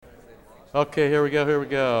Okay, here we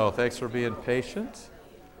go. Thanks for being patient.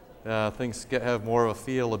 Things have more of a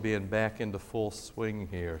feel of being back into full swing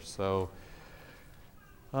here. So,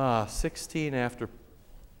 16 after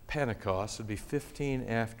Pentecost would be 15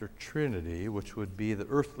 after Trinity, which would be the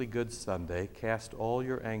earthly good Sunday. Cast all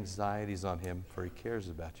your anxieties on him, for he cares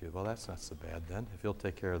about you. Well, that's not so bad then. If he'll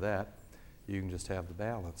take care of that, you can just have the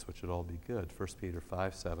balance, which would all be good. 1 Peter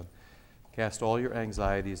 5:7. Cast all your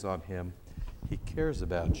anxieties on him. He cares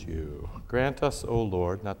about you. Grant us, O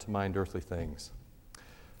Lord, not to mind earthly things,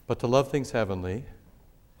 but to love things heavenly.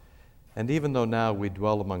 And even though now we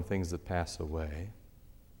dwell among things that pass away,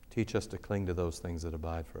 teach us to cling to those things that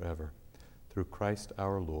abide forever. Through Christ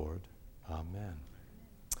our Lord. Amen.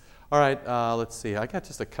 All right, let's see. I got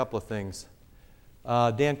just a couple of things.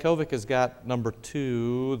 Dan Kovic has got number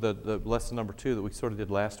 2, the lesson number 2 that we sort of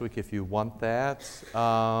did last week, if you want that.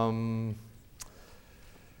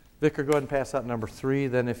 Vicar, go ahead and pass out number 3,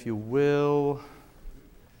 then, if you will.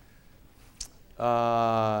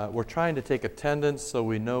 We're trying to take attendance so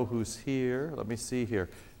we know who's here. Let me see here.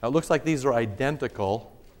 Now, it looks like these are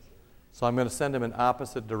identical, so I'm going to send them in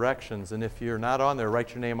opposite directions. And if you're not on there,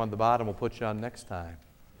 write your name on the bottom. We'll put you on next time.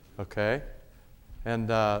 Okay? And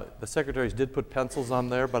the secretaries did put pencils on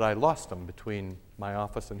there, but I lost them between my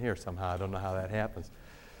office and here somehow. I don't know how that happens.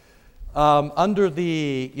 Under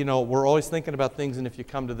the, we're always thinking about things, and if you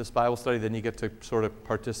come to this Bible study, then you get to sort of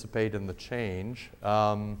participate in the change.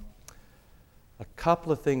 A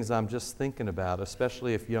couple of things I'm just thinking about,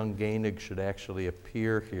 especially if young Gainig should actually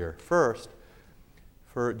appear here. First,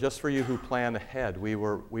 just for you who plan ahead, we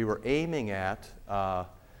were aiming at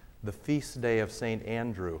the feast day of St.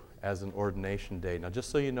 Andrew as an ordination day. Now, just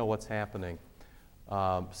so you know what's happening,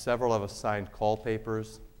 several of us signed call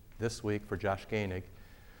papers this week for Josh Gainig.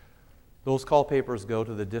 Those call papers go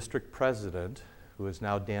to the district president, who is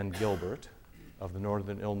now Dan Gilbert of the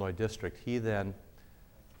Northern Illinois District. He then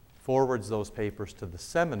forwards those papers to the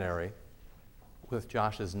seminary with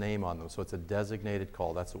Josh's name on them. So it's a designated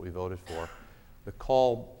call. That's what we voted for. The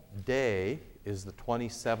call day is the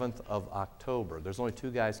 27th of October. There's only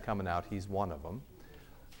 2 guys coming out. He's one of them.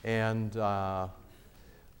 And but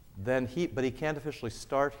he can't officially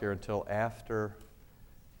start here until after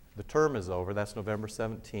the term is over. That's November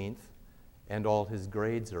 17th. And all his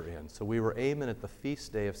grades are in. So we were aiming at the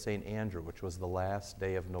feast day of St. Andrew, which was the last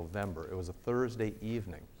day of November. It was a Thursday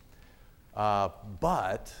evening.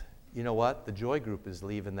 But, you know what? The Joy Group is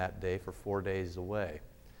leaving that day for 4 days away.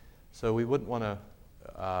 So we wouldn't want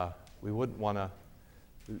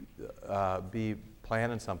to be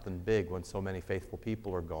planning something big when so many faithful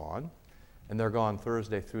people are gone. And they're gone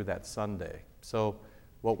Thursday through that Sunday. So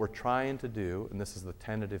what we're trying to do, and this is the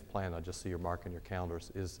tentative plan, I'll just so you're marking your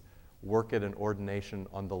calendars, is work at an ordination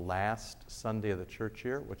on the last Sunday of the church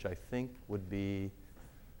year, which I think would be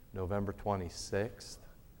November 26th,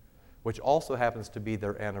 which also happens to be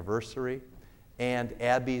their anniversary, and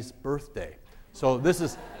Abby's birthday. So this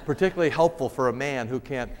is particularly helpful for a man who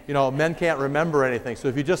can't, men can't remember anything. So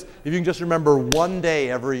if you can just remember one day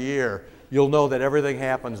every year, you'll know that everything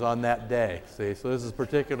happens on that day. See, so this is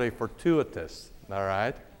particularly fortuitous, all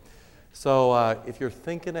right? So if you're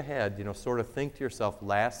thinking ahead, sort of think to yourself,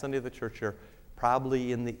 last Sunday of the church year,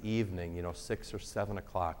 probably in the evening, 6 or 7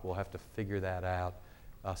 o'clock. We'll have to figure that out.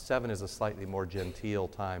 7 is a slightly more genteel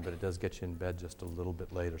time, but it does get you in bed just a little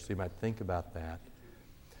bit later. So you might think about that.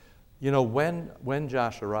 When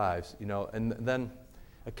Josh arrives, and then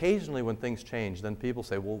occasionally when things change, then people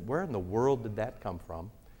say, well, where in the world did that come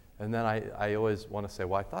from? And then I always want to say,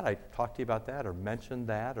 well, I thought I talked to you about that or mentioned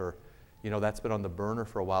that, or that's been on the burner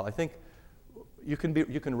for a while. I think you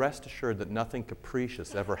can rest assured that nothing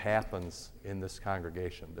capricious ever happens in this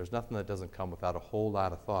congregation. There's nothing that doesn't come without a whole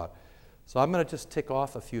lot of thought. So I'm going to just tick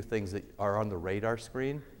off a few things that are on the radar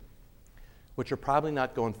screen, which are probably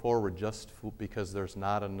not going forward just because there's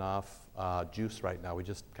not enough juice right now. We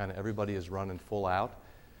just everybody is running full out.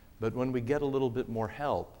 But when we get a little bit more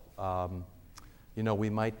help, we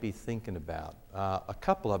might be thinking about a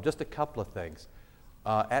couple of things.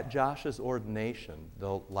 At Josh's ordination,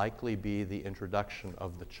 there'll likely be the introduction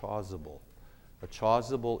of the chasuble. The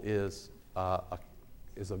chasuble is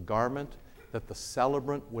a garment that the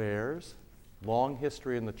celebrant wears, long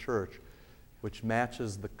history in the church, which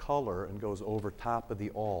matches the color and goes over top of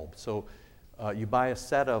the alb. So you buy a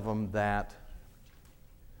set of them that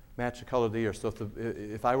match the color of the year. So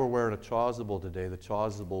if I were wearing a chasuble today, the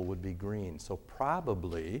chasuble would be green. So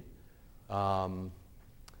probably there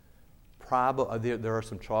are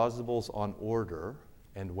some chasubles on order,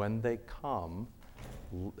 and when they come,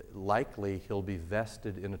 likely he'll be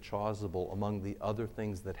vested in a chasuble among the other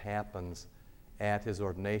things that happens at his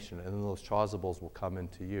ordination, and then those chasubles will come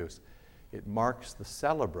into use. It marks the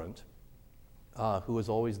celebrant, who is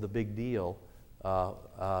always the big deal in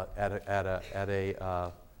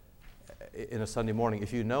a Sunday morning.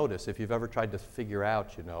 If you notice, if you've ever tried to figure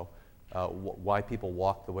out, why people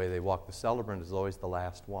walk the way they walk, the celebrant is always the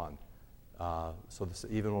last one.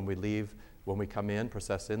 Even when we leave, when we come in,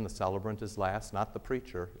 process in, the celebrant is last, not the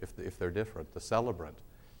preacher, if they're different, the celebrant.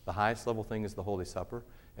 The highest level thing is the Holy Supper.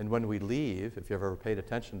 And when we leave, if you've ever paid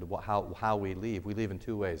attention to how we leave in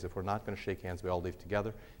two ways. If we're not going to shake hands, we all leave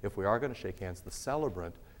together. If we are going to shake hands, the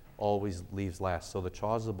celebrant always leaves last. So the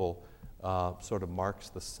chasuble sort of marks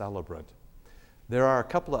the celebrant. There are a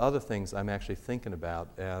couple of other things I'm actually thinking about,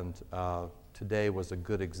 and today was a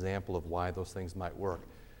good example of why those things might work.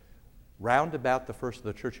 Round about the first of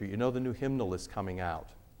the church year, the new hymnal is coming out.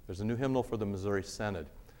 There's a new hymnal for the Missouri Synod.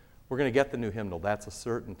 We're going to get the new hymnal, that's a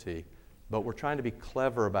certainty, but we're trying to be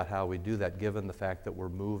clever about how we do that given the fact that we're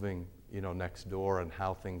moving, next door and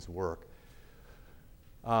how things work.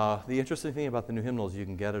 The interesting thing about the new hymnal is you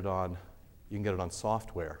can get it on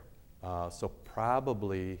software. So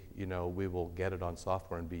probably, we will get it on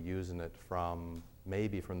software and be using it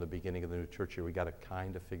maybe from the beginning of the new church year. We got to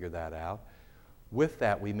kind of figure that out. With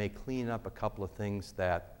that, we may clean up a couple of things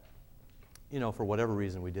that, for whatever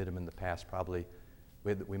reason we did them in the past, probably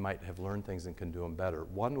we might have learned things and can do them better.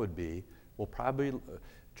 One would be, we'll probably,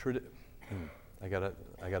 I gotta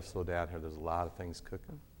slow down here. There's a lot of things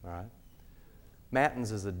cooking, all right?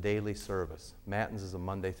 Matins is a daily service. Matins is a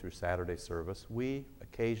Monday through Saturday service. We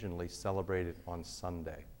occasionally celebrate it on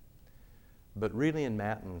Sunday. But really in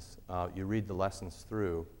Matins, you read the lessons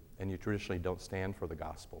through, and you traditionally don't stand for the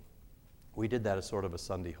gospel. We did that as sort of a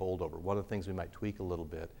Sunday holdover. One of the things we might tweak a little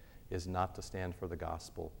bit is not to stand for the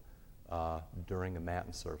gospel during a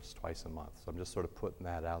Matin service twice a month. So I'm just sort of putting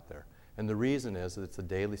that out there. And the reason is that it's a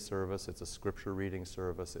daily service, it's a scripture reading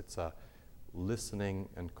service, it's a listening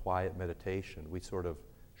and quiet meditation. We sort of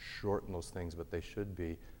shorten those things, but they should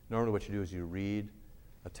be. Normally what you do is you read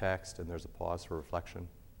a text and there's a pause for reflection.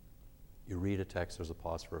 You read a text, there's a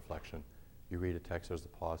pause for reflection. You read a text, there's a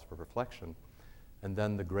pause for reflection. And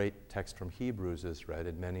then the great text from Hebrews is read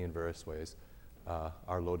in many and various ways.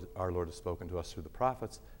 Our Lord has spoken to us through the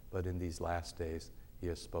prophets, but in these last days he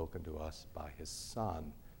has spoken to us by his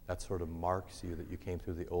Son. That sort of marks you that you came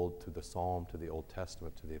through the Psalm, to the Old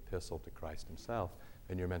Testament, to the Epistle, to Christ himself,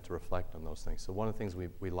 and you're meant to reflect on those things. So one of the things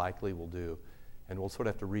we likely will do, and we'll sort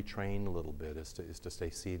of have to retrain a little bit, is to stay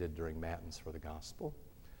seated during Matins for the gospel.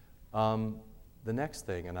 The next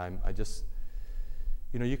thing, and I just,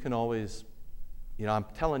 you can always, I'm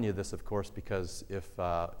telling you this, of course, because if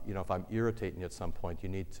I'm irritating you at some point, you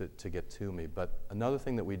need to get to me. But another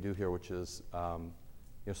thing that we do here, which is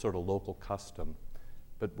sort of local custom,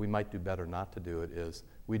 but we might do better not to do it, is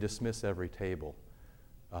we dismiss every table.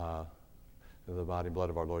 The body and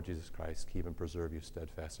blood of our Lord Jesus Christ, keep and preserve you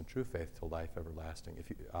steadfast in true faith till life everlasting.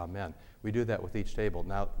 Amen. We do that with each table.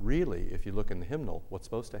 Now, really, if you look in the hymnal, what's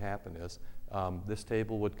supposed to happen is this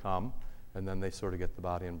table would come, and then they sort of get the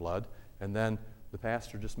body and blood, and then the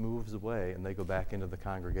pastor just moves away, and they go back into the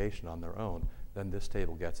congregation on their own. Then this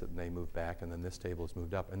table gets it, and they move back, and then this table is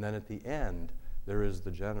moved up. And then at the end, there is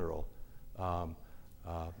the general,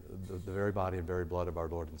 the very body and very blood of our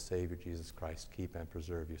Lord and Savior Jesus Christ, keep and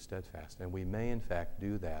preserve you steadfast. And we may, in fact,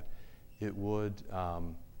 do that. It would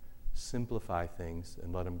simplify things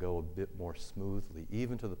and let them go a bit more smoothly,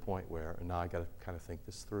 even to the point where, and now I got to kind of think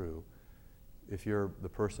this through, if you're the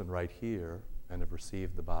person right here and have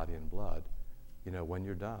received the body and blood, when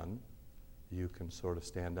you're done, you can sort of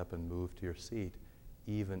stand up and move to your seat,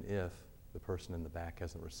 even if the person in the back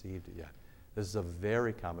hasn't received it yet. This is a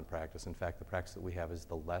very common practice. In fact, the practice that we have is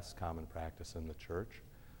the less common practice in the church.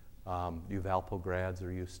 You Valpo grads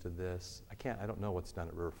are used to this. I don't know what's done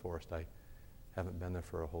at River Forest. I haven't been there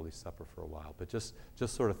for a Holy Supper for a while. But just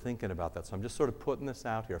sort of thinking about that. So I'm just sort of putting this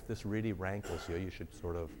out here. If this really rankles you, you should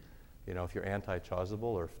sort of, if you're anti-chasuble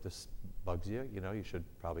or if this bugs you, you should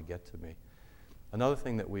probably get to me. Another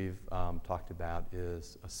thing that we've talked about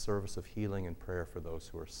is a service of healing and prayer for those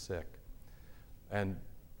who are sick. And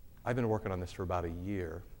I've been working on this for about a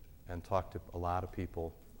year and talked to a lot of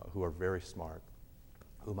people who are very smart,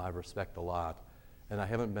 whom I respect a lot, and I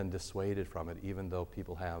haven't been dissuaded from it, even though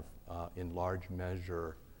people have, in large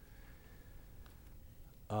measure,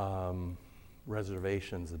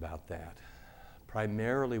 reservations about that.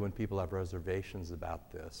 Primarily when people have reservations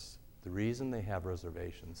about this, the reason they have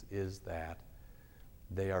reservations is that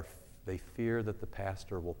they fear that the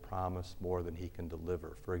pastor will promise more than he can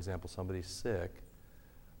deliver. For example, somebody's sick,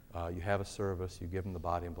 you have a service, you give them the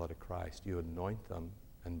body and blood of Christ, you anoint them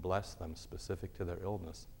and bless them specific to their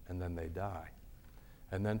illness, and then they die.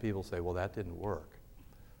 And then people say, well, that didn't work.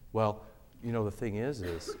 Well, the thing is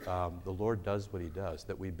the Lord does what he does,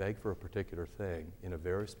 that we beg for a particular thing in a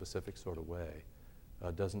very specific sort of way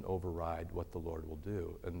doesn't override what the Lord will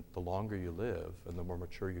do. And the longer you live and the more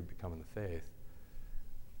mature you become in the faith,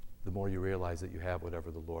 the more you realize that you have whatever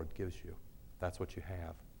the Lord gives you. That's what you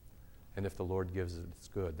have. And if the Lord gives it, it's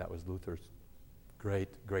good. That was Luther's great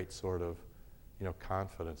sort of,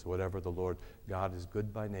 confidence. Whatever the Lord, God is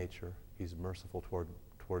good by nature. He's merciful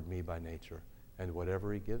toward me by nature. And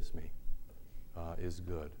whatever he gives me is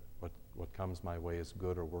good. What comes my way is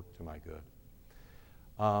good or work to my good.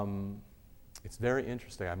 It's very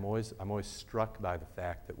interesting. I'm always struck by the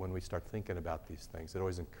fact that when we start thinking about these things, it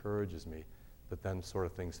always encourages me that then sort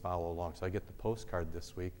of things follow along. So I get the postcard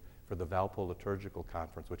this week for the Valpo Liturgical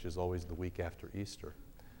Conference, which is always the week after Easter.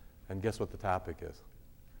 And guess what the topic is?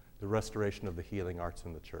 The restoration of the healing arts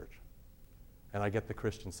in the church. And I get the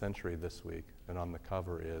Christian Century this week, and on the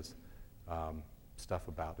cover is stuff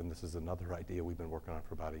about, and this is another idea we've been working on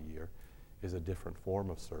for about a year, is a different form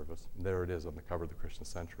of service. And there it is on the cover of the Christian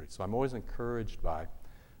Century. So I'm always encouraged by,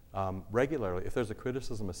 regularly, if there's a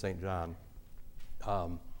criticism of St. John,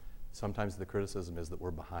 sometimes the criticism is that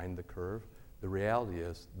we're behind the curve. The reality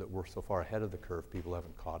is that we're so far ahead of the curve, people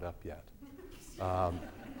haven't caught up yet.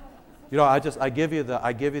 I give you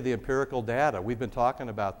the empirical data. We've been talking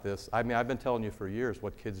about this. I mean, I've been telling you for years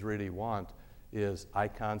what kids really want is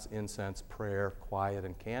icons, incense, prayer, quiet,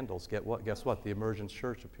 and candles. Guess what? The Emergence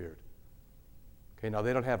Church appeared. Okay, now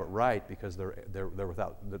they don't have it right because they're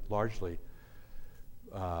largely.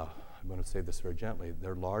 I'm going to say this very gently.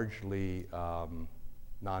 They're largely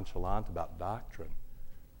nonchalant about doctrine,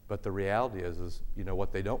 but the reality is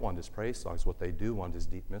what they don't want is praise songs. What they do want is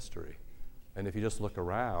deep mystery, and if you just look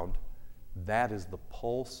around, that is the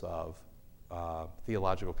pulse of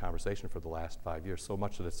theological conversation for the last 5 years. So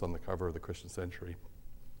much that it's on the cover of the Christian Century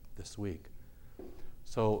this week.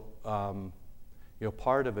 So.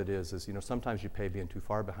 Part of it is sometimes you pay being too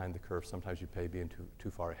far behind the curve, sometimes you pay being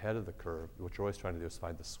too far ahead of the curve. What you're always trying to do is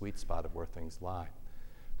find the sweet spot of where things lie.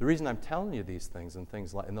 The reason I'm telling you these things and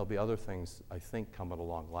there'll be other things I think coming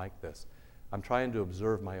along like this, I'm trying to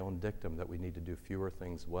observe my own dictum that we need to do fewer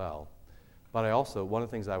things well. But one of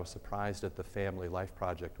the things I was surprised at the Family Life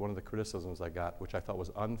Project, one of the criticisms I got, which I thought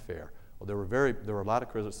was unfair, there were a lot of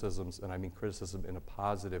criticisms, and I mean criticism in a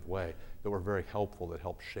positive way, that were very helpful, that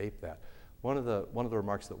helped shape that. One of the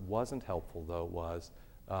remarks that wasn't helpful, though, was,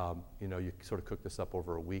 you sort of cook this up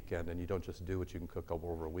over a weekend, and you don't just do what you can cook up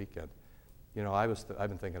over a weekend. I've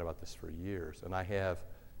been thinking about this for years, and I have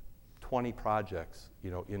 20 projects,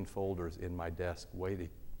 in folders in my desk waiting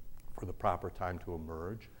for the proper time to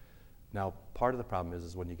emerge. Now, part of the problem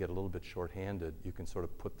is when you get a little bit shorthanded, you can sort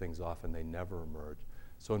of put things off and they never emerge.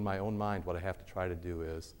 So in my own mind, what I have to try to do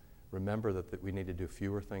is remember that we need to do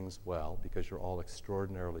fewer things well because you're all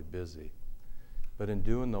extraordinarily busy. But in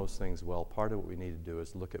doing those things well, part of what we need to do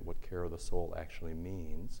is look at what care of the soul actually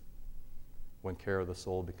means. When care of the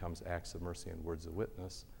soul becomes acts of mercy and words of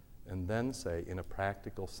witness, and then say, in a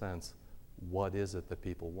practical sense, what is it that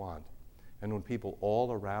people want? And when people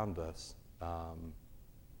all around us,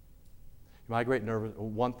 my great nervous,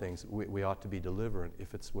 one thing, we ought to be deliverant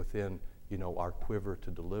if it's within, our quiver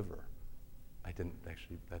to deliver. I didn't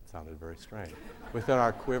actually, that sounded very strange. Within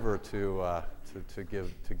our quiver to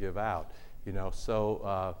give out.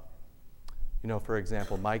 For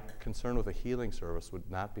example, my concern with a healing service would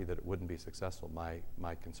not be that it wouldn't be successful.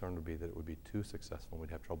 My concern would be that it would be too successful and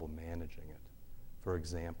we'd have trouble managing it. For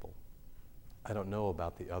example, I don't know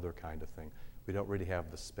about the other kind of thing. We don't really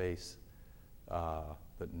have the space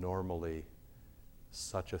that normally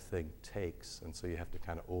such a thing takes, and so you have to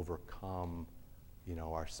kind of overcome,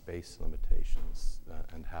 our space limitations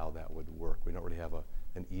and how that would work. We don't really have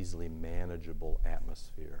an easily manageable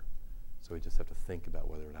atmosphere. So we just have to think about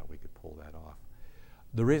whether or not we could pull that off.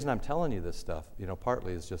 The reason I'm telling you this stuff,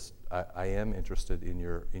 partly is just I am interested in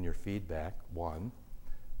your feedback. One,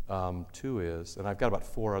 two is, and I've got about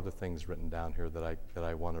 4 other things written down here that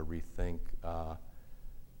I want to rethink.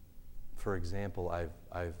 For example,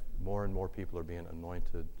 I've more and more people are being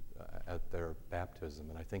anointed at their baptism,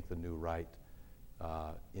 and I think the new rite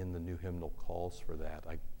in the new hymnal calls for that.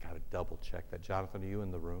 I got to double check that. Jonathan, are you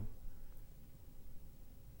in the room?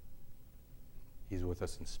 He's with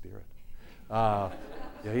us in spirit.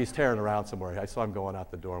 He's tearing around somewhere. I saw him going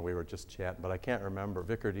out the door, and we were just chatting, but I can't remember.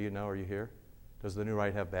 Vicar, do you know? Are you here? Does the new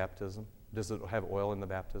rite have baptism? Does it have oil in the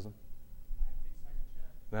baptism?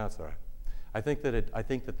 No, that's all right. I think that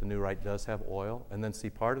the new rite does have oil, and then see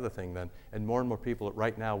part of the thing then, and more people.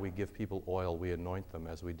 Right now, we give people oil. We anoint them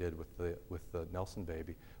as we did with the Nelson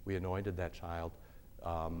baby. We anointed that child.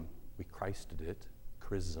 We Christed it,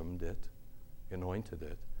 chrismed it, anointed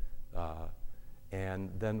it.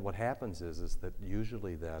 And then what happens is that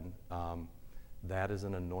usually then that is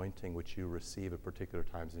an anointing which you receive at particular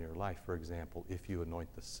times in your life. For example, if you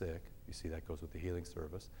anoint the sick, you see that goes with the healing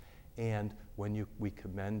service, and when we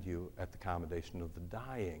commend you at the commendation of the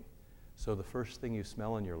dying. So the first thing you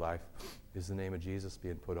smell in your life is the name of Jesus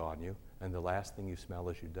being put on you, and the last thing you smell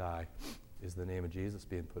as you die is the name of Jesus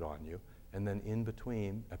being put on you. And then in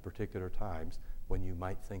between, at particular times, when you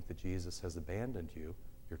might think that Jesus has abandoned you,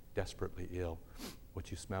 you're desperately ill, what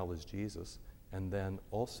you smell is Jesus. And then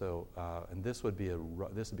also, and this would be a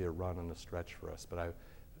run and a stretch for us, but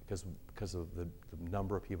because of the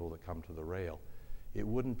number of people that come to the rail, it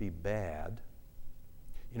wouldn't be bad.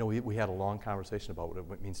 You know, we had a long conversation about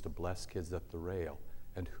what it means to bless kids at the rail,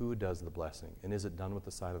 and who does the blessing, and is it done with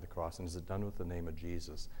the sign of the cross, and is it done with the name of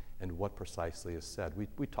Jesus, and what precisely is said.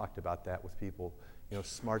 We talked about that with people, you know,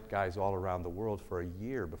 smart guys all around the world for a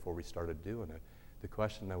year before we started doing it. The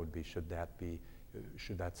question then would be, should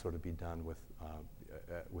that sort of be done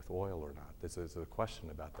with oil or not? There's a question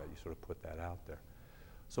about that. You sort of put that out there.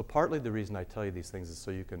 So partly the reason I tell you these things is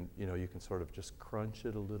so you can sort of just crunch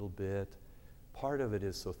it a little bit. Part of it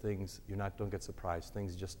is so things don't get surprised.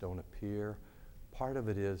 Things just don't appear. Part of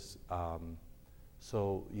it is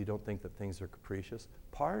so you don't think that things are capricious.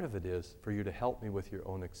 Part of it is for you to help me with your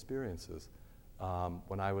own experiences.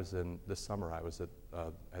 When I was this summer, I was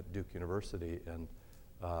at Duke University and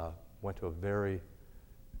went to a very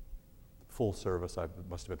full service. I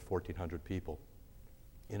must have been 1,400 people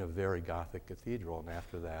in a very Gothic cathedral. And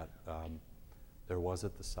after that, there was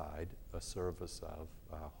at the side a service of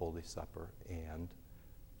Holy Supper and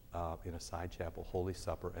in a side chapel, Holy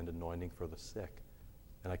Supper and anointing for the sick.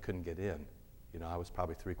 And I couldn't get in. You know, I was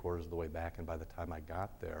probably 3/4 of the way back, and by the time I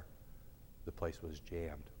got there, the place was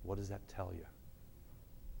jammed. What does that tell you?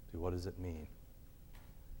 What does it mean?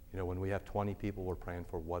 You know, when we have 20 people we're praying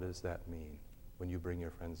for, what does that mean? When you bring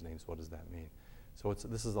your friends' names, what does that mean? So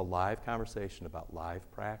this is a live conversation about live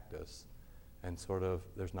practice, and sort of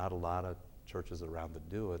there's not a lot of churches around that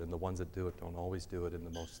do it, and the ones that do it don't always do it in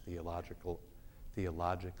the most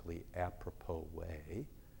theologically apropos way.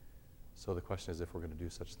 So the question is, if we're going to do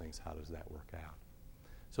such things, how does that work out?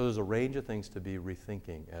 So there's a range of things to be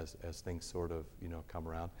rethinking as things sort of come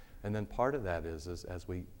around, and then part of that is as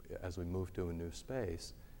we move to a new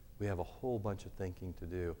space, we have a whole bunch of thinking to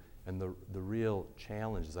do. And the real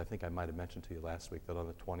challenge is, I think I might have mentioned to you last week, that on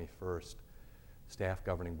the 21st, staff,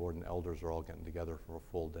 governing board, and elders are all getting together for a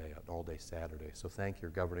full day, an all-day Saturday. So thank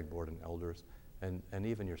your governing board and elders, and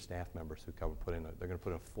even your staff members who come and they're going to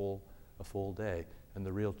put in a full day. And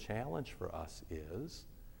the real challenge for us is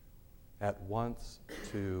at once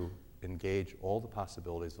to engage all the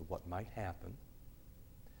possibilities of what might happen,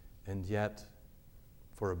 and yet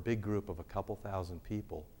for a big group of a couple thousand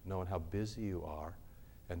people, knowing how busy you are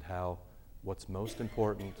and how what's most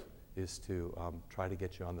important is to try to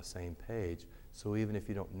get you on the same page. So even if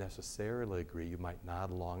you don't necessarily agree, you might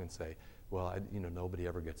nod along and say, well, nobody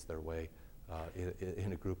ever gets their way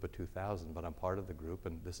in a group of 2,000, but I'm part of the group,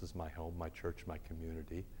 and this is my home, my church, my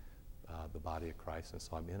community, the body of Christ, and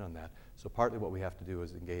so I'm in on that. So partly what we have to do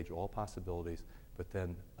is engage all possibilities, but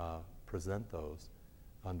then present those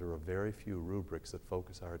under a very few rubrics that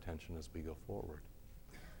focus our attention as we go forward.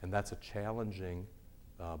 And that's a challenging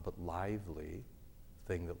but lively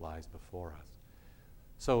thing that lies before us.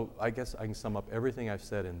 So I guess I can sum up everything I've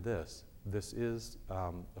said in this. This is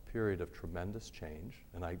a period of tremendous change,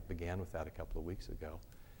 and I began with that a couple of weeks ago.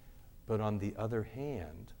 But on the other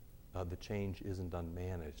hand, the change isn't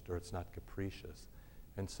unmanaged, or it's not capricious.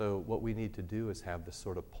 And so what we need to do is have this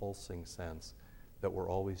sort of pulsing sense that we're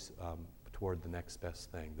always toward the next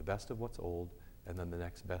best thing, the best of what's old, and then the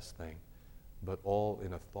next best thing, but all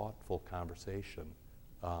in a thoughtful conversation.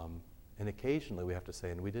 And occasionally we have to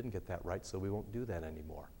say, and we didn't get that right, so we won't do that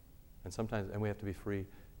anymore. And we have to be free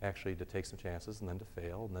actually to take some chances, and then to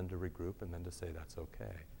fail, and then to regroup, and then to say that's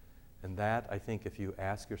okay. And that, I think, if you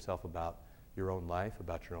ask yourself about your own life,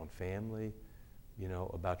 about your own family,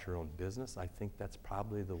 about your own business, I think that's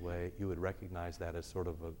probably the way you would recognize that as sort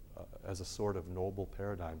of a sort of noble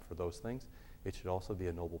paradigm for those things. It should also be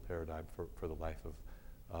a noble paradigm for the life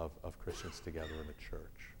of Christians together in a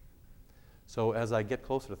church. So as I get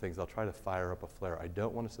closer to things, I'll try to fire up a flare. I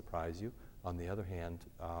don't want to surprise you. On the other hand,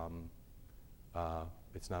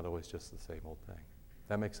 it's not always just the same old thing.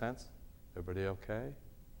 That make sense? Everybody okay?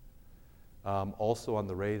 Also on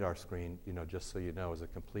the radar screen, just so you know, is a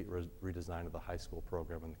complete redesign of the high school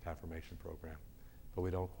program and the confirmation program. But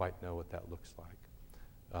we don't quite know what that looks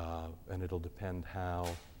like. And it'll depend how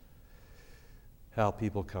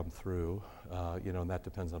people come through, and that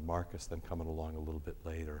depends on Marcus then coming along a little bit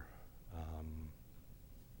later.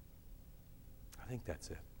 think that's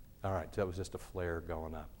it. All right, that was just a flare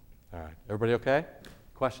going up. All right, everybody okay?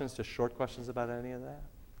 Questions, just short questions about any of that?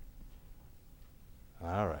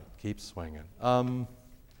 All right, keep swinging. You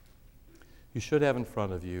should have in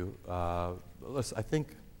front of you, I'm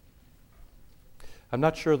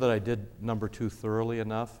not sure that I did number 2 thoroughly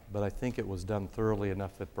enough, but I think it was done thoroughly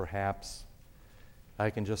enough that perhaps I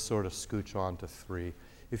can just sort of scooch on to 3.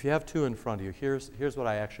 If you have 2 in front of you, here's what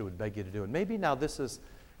I actually would beg you to do. And maybe now this is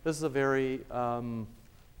a very,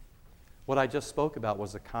 what I just spoke about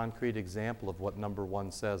was a concrete example of what number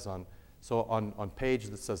 1 says on page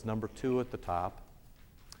that says number 2 at the top.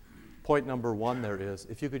 Point number 1 there is,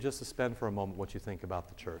 if you could just suspend for a moment what you think about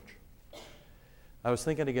the church. I was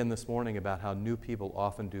thinking again this morning about how new people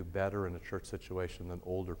often do better in a church situation than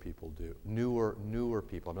older people do. Newer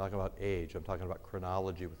people. I'm not talking about age. I'm talking about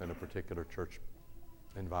chronology within a particular church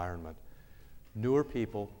environment. Newer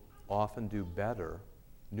people often do better.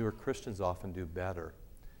 Newer Christians often do better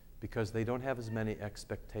because they don't have as many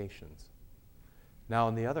expectations. Now,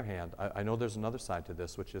 on the other hand, I know there's another side to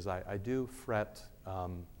this, which is I do fret.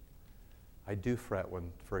 I do fret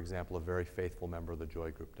when, for example, a very faithful member of the Joy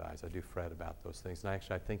Group dies. I do fret about those things. And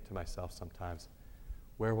actually, I think to myself sometimes,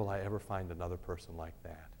 where will I ever find another person like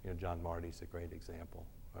that? John Marty's a great example.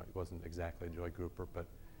 He wasn't exactly a Joy Grouper, but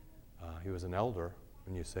he was an elder.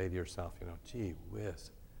 And you say to yourself, gee whiz,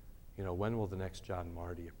 when will the next John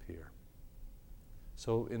Marty appear?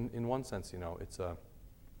 So in one sense, it's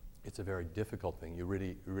a very difficult thing. You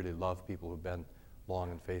really love people who've been long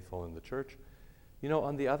and faithful in the church.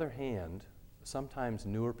 On the other hand, sometimes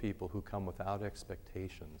newer people who come without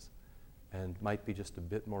expectations and might be just a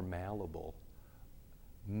bit more malleable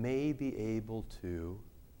may be able to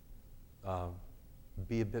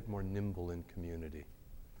be a bit more nimble in community.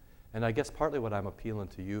 And I guess partly what I'm appealing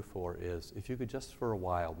to you for is if you could just for a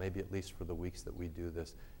while, maybe at least for the weeks that we do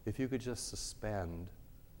this, if you could just suspend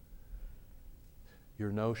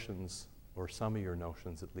your notions, or some of your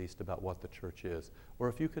notions at least, about what the church is, or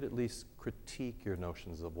if you could at least critique your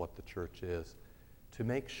notions of what the church is, to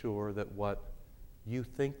make sure that what you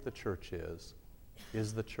think the church is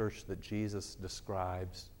the church that Jesus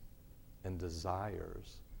describes and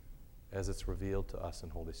desires as it's revealed to us in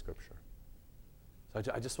Holy Scripture. So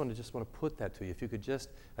I just want to put that to you. If you could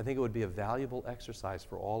just, I think it would be a valuable exercise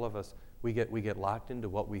for all of us. We get locked into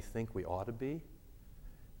what we think we ought to be,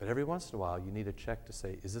 but every once in a while you need to check to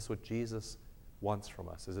say, is this what Jesus wants from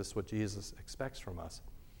us? Is this what Jesus expects from us?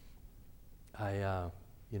 I'm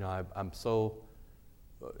so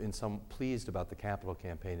pleased about the capital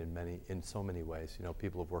campaign in so many ways.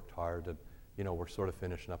 People have worked hard, and we're sort of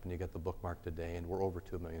finishing up, and you get the bookmark today, and we're over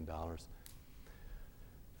 $2 million.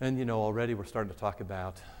 And already we're starting to talk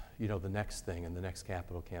about the next thing and the next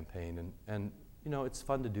capital campaign, and it's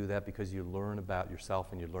fun to do that because you learn about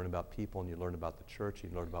yourself and you learn about people and you learn about the church, you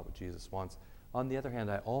learn about what Jesus wants. On the other hand,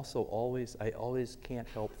 I always can't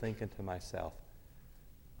help thinking to myself,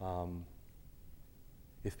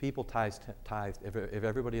 if people tithed, if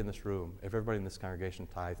everybody in this room, if everybody in this congregation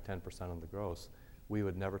tithed 10% on the gross, we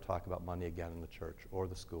would never talk about money again in the church or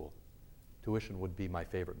the school. Tuition would be my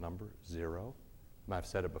favorite number, 0. I've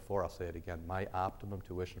said it before, I'll say it again. My optimum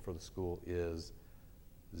tuition for the school is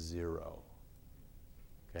 0.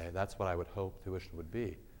 Okay, that's what I would hope tuition would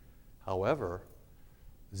be. However,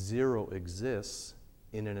 0 exists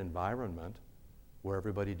in an environment where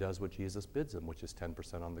everybody does what Jesus bids them, which is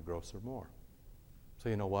 10% on the gross or more. So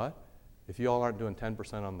you know what? If you all aren't doing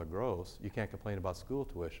 10% on the gross, you can't complain about school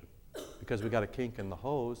tuition because we got a kink in the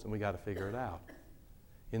hose and we got to figure it out.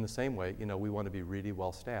 In the same way, we want to be really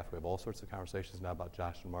well staffed. We have all sorts of conversations now about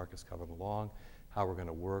Josh and Marcus coming along, how we're going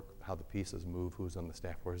to work, how the pieces move, who's on the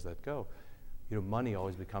staff, where does that go? Money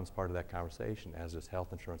always becomes part of that conversation, as does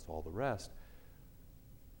health insurance, all the rest.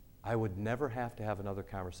 I would never have to have another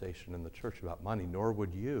conversation in the church about money, nor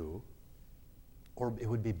would you, or it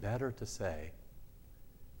would be better to say,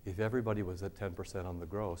 if everybody was at 10% on the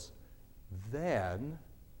gross, then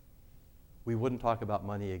we wouldn't talk about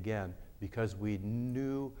money again because we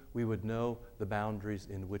would know the boundaries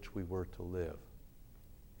in which we were to live.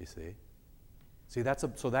 You see? See, that's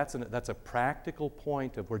a practical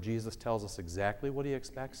point of where Jesus tells us exactly what he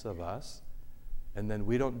expects of us, and then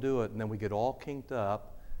we don't do it, and then we get all kinked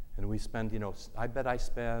up, and we spend, I bet I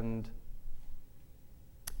spend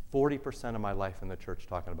 40% of my life in the church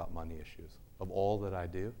talking about money issues. Of all that I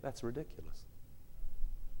do, that's ridiculous.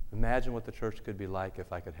 Imagine what the church could be like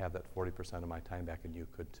if I could have that 40% of my time back, and you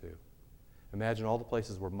could too. Imagine all the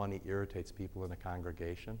places where money irritates people in a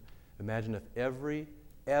congregation. Imagine if every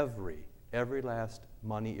last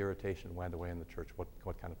money irritation went away in the church,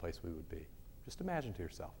 what kind of place we would be. Just imagine to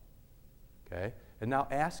yourself. Okay? And now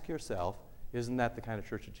ask yourself, Isn't that the kind of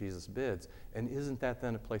church that Jesus bids? And isn't that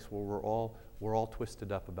then a place where we're all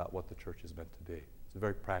twisted up about what the church is meant to be? It's a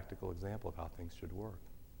very practical example of how things should work.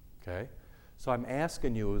 Okay? So I'm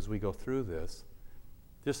asking you as we go through this,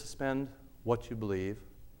 just suspend what you believe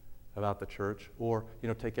about the church, or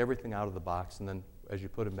take everything out of the box, and then as you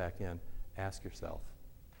put them back in, ask yourself,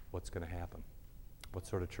 what's going to happen? What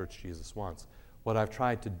sort of church Jesus wants? What I've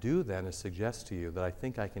tried to do then is suggest to you that I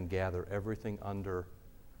think I can gather everything under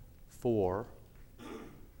 4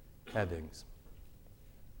 headings,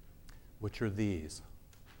 which are these: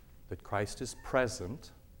 that Christ is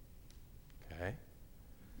present, okay?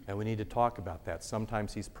 And we need to talk about that.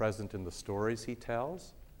 Sometimes he's present in the stories he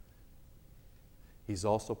tells. He's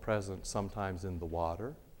also present sometimes in the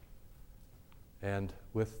water. And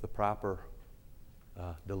with the proper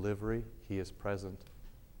delivery, he is present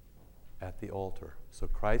at the altar. So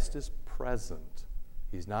Christ is present.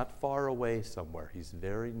 He's not far away somewhere. He's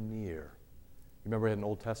very near. Remember, we had an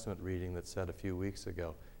Old Testament reading that said a few weeks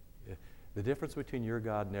ago, the difference between your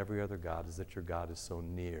God and every other God is that your God is so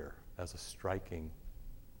near. That's a striking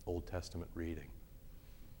Old Testament reading.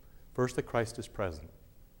 First, that Christ is present.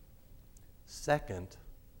 Second,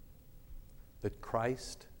 that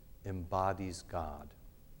Christ embodies God.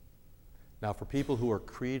 Now, for people who are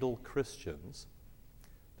creedal Christians,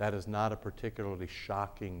 that is not a particularly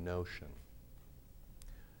shocking notion.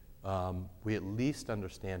 We at least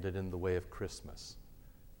understand it in the way of Christmas,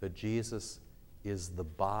 that Jesus is the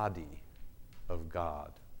body of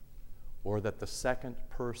God, or that the second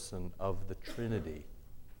person of the Trinity,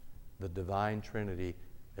 the divine Trinity,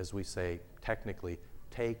 as we say technically,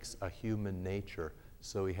 takes a human nature,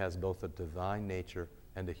 so he has both a divine nature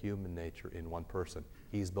and a human nature in one person.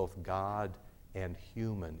 He's both God and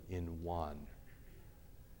human in one.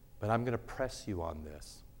 But I'm going to press you on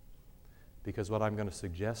this, because what I'm going to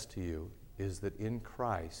suggest to you is that in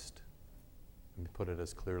Christ, let me put it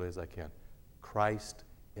as clearly as I can, Christ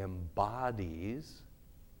embodies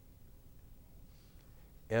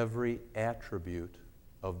every attribute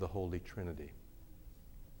of the Holy Trinity.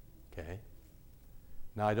 Okay?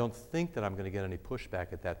 Now, I don't think that I'm going to get any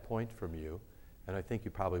pushback at that point from you, and I think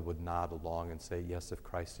you probably would nod along and say, yes, if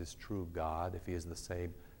Christ is true God, if he is the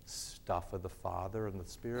same stuff of the Father and the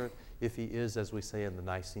Spirit, if he is, as we say in the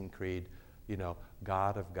Nicene Creed,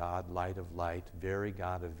 God of God, light of light, very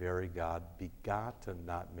God of very God, begotten,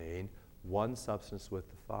 not made, one substance with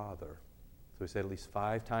the Father. So we say at least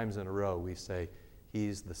 5 times in a row, we say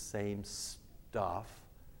he's the same stuff,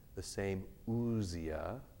 the same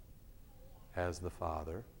ousia as the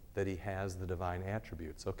Father, that he has the divine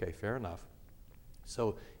attributes. Okay, fair enough.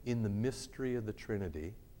 So in the mystery of the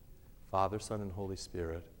Trinity, Father, Son, and Holy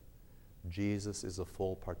Spirit, Jesus is a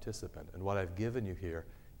full participant. And what I've given you here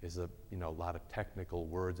is a lot of technical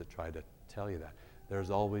words that try to tell you that. There's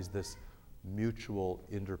always this mutual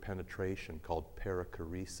interpenetration called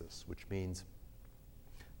perichoresis, which means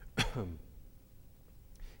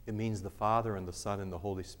it means the Father and the Son and the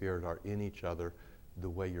Holy Spirit are in each other the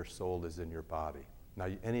way your soul is in your body. Now,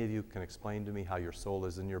 any of you can explain to me how your soul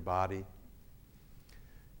is in your body?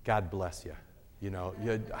 God bless you.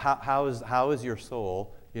 How is your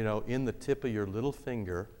soul, in the tip of your little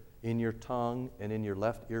finger, in your tongue, and in your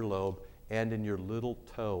left earlobe, and in your little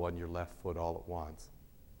toe on your left foot all at once?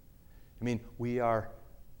 I mean,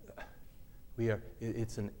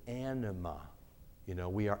 it's an anima.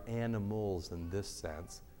 We are animals in this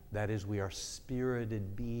sense. That is, we are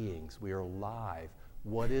spirited beings. We are alive.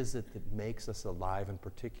 What is it that makes us alive in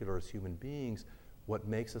particular as human beings? What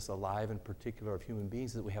makes us alive in particular of human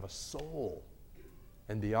beings is that we have a soul.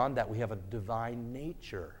 And beyond that, we have a divine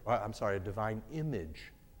nature. A divine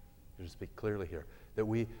image. To speak clearly here. That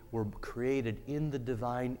we were created in the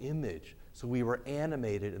divine image. So we were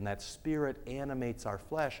animated, and that spirit animates our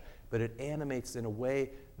flesh, but it animates in a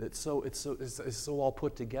way that it's so all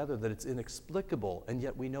put together that it's inexplicable, and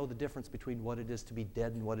yet we know the difference between what it is to be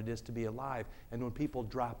dead and what it is to be alive. And when people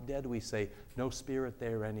drop dead, we say, no spirit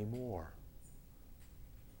there anymore.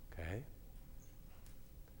 Okay?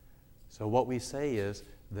 So what we say is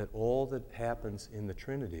that all that happens in the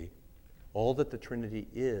Trinity, all that the Trinity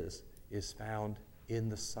is found in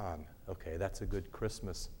the Son. Okay, that's a good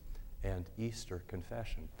Christmas and Easter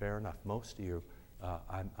confession. Fair enough. Most of you,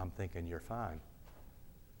 I'm thinking you're fine.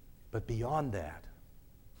 But beyond that,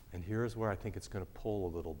 and here's where I think it's going to pull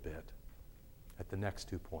a little bit at the next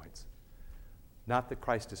 2 points. Not that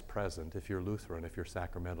Christ is present. If you're Lutheran, if you're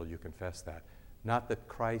sacramental, you confess that. Not that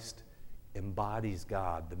Christ embodies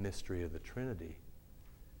God, the mystery of the Trinity.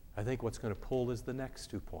 I think what's going to pull is the next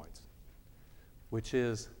 2 points, which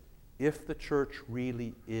is, if the church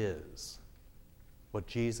really is what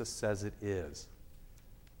Jesus says it is,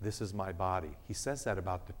 this is my body. He says that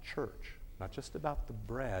about the church, not just about the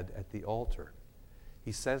bread at the altar.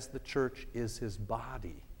 He says the church is his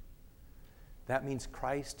body. That means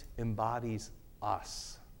Christ embodies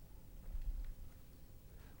us,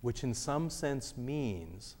 which in some sense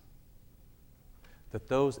means that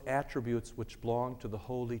those attributes which belong to the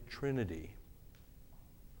Holy Trinity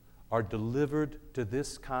are delivered to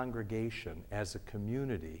this congregation as a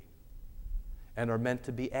community and are meant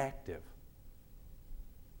to be active.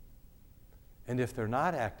 And if they're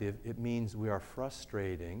not active, it means we are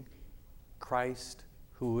frustrating Christ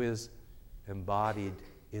who is embodied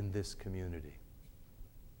in this community.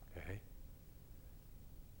 Okay?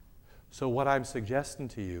 So what I'm suggesting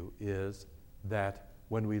to you is that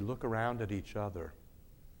when we look around at each other,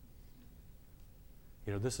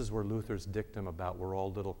 this is where Luther's dictum about we're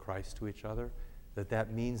all little Christ to each other,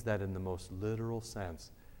 that means that in the most literal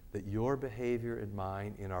sense, that your behavior and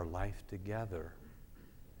mine in our life together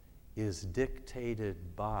is dictated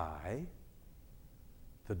by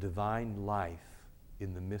the divine life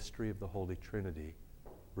in the mystery of the Holy Trinity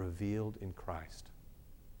revealed in Christ.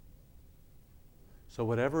 So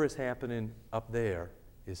whatever is happening up there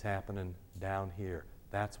is happening down here.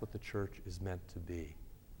 That's what the church is meant to be.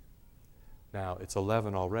 Now, it's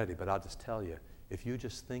 11 already, but I'll just tell you, if you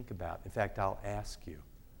just think about, in fact, I'll ask you,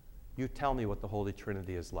 you tell me what the Holy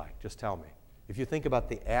Trinity is like. Just tell me. If you think about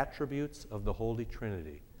the attributes of the Holy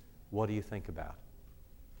Trinity, what do you think about?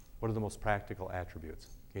 What are the most practical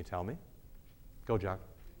attributes? Can you tell me? Go, John.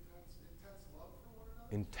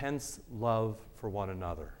 Intense love for one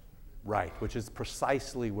another. Right, which is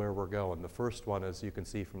precisely where we're going. The first one, as you can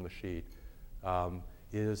see from the sheet,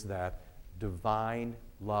 is that divine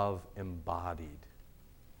love embodied.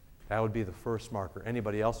 That would be the first marker.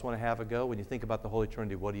 Anybody else want to have a go? When you think about the Holy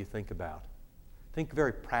Trinity, what do you think about? Think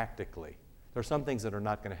very practically. There are some things that are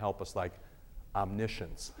not going to help us, like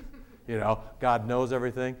omniscience. God knows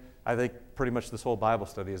everything. I think pretty much this whole Bible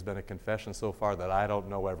study has been a confession so far that I don't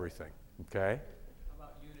know everything. Okay? How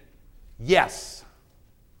about unity? Yes.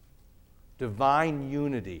 Divine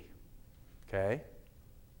unity. Okay?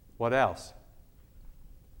 What else?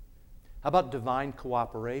 How about divine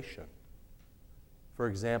cooperation? For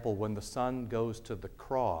example, when the Son goes to the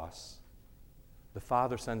cross, the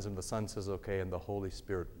Father sends him, the Son says, okay, and the Holy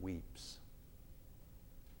Spirit weeps.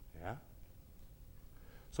 Yeah?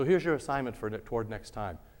 So here's your assignment toward next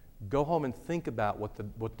time. Go home and think about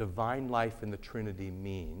what divine life in the Trinity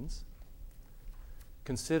means.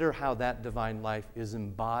 Consider how that divine life is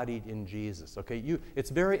embodied in Jesus. Okay, it's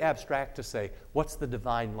very abstract to say, what's the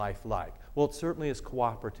divine life like? Well, it certainly is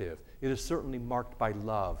cooperative. It is certainly marked by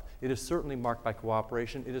love. It is certainly marked by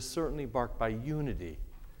cooperation. It is certainly marked by unity.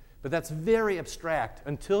 But that's very abstract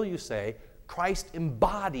until you say, Christ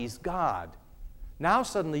embodies God. Now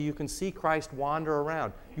suddenly you can see Christ wander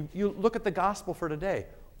around. You look at the gospel for today.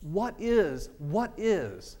 What is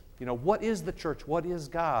the church? What is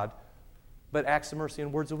God? But acts of mercy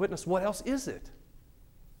and words of witness, what else is it?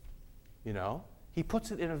 He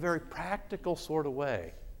puts it in a very practical sort of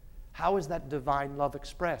way. How is that divine love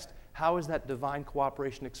expressed? How is that divine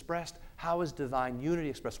cooperation expressed? How is divine unity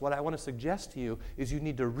expressed? What I want to suggest to you is you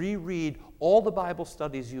need to reread all the Bible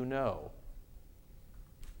studies you know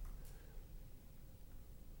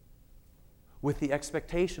with the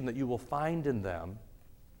expectation that you will find in them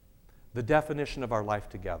the definition of our life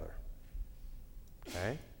together.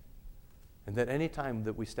 Okay? And that any time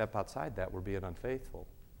that we step outside that, we're being unfaithful,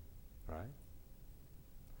 right?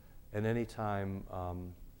 And any time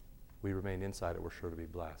we remain inside it, we're sure to be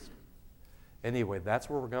blessed. Anyway, that's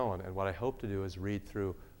where we're going. And what I hope to do is read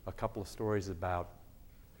through a couple of stories about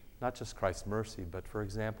not just Christ's mercy, but, for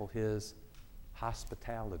example, his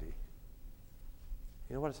hospitality.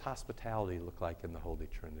 What does hospitality look like in the Holy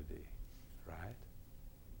Trinity, right?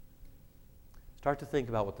 Start to think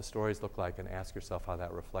about what the stories look like and ask yourself how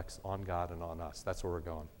that reflects on God and on us. That's where we're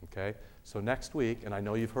going, okay? So next week, and I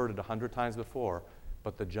know you've heard it 100 times before,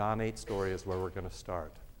 but the John 8 story is where we're going to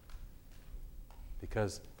start.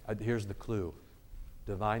 Because here's the clue.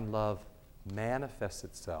 Divine love manifests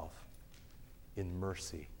itself in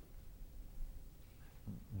mercy.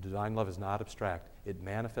 Divine love is not abstract. It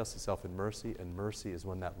manifests itself in mercy, and mercy is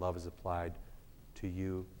when that love is applied to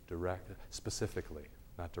you specifically,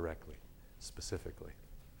 not directly. Specifically.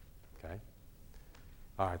 Okay?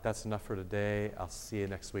 All right, that's enough for today. I'll see you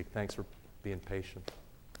next week. Thanks for being patient.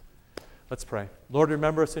 Let's pray. Lord,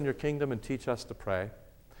 remember us in your kingdom and teach us to pray.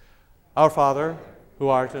 Our Father, who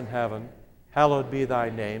art in heaven, hallowed be thy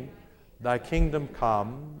name. Thy kingdom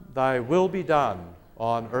come, thy will be done,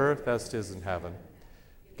 on earth as it is in heaven.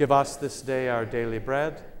 Give us this day our daily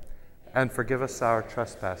bread, and forgive us our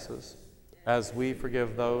trespasses, as we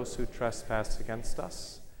forgive those who trespass against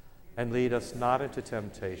us. And lead us not into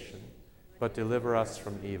temptation, but deliver us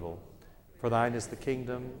from evil. For thine is the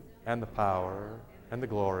kingdom, and the power, and the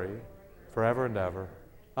glory, forever and ever.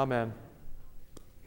 Amen.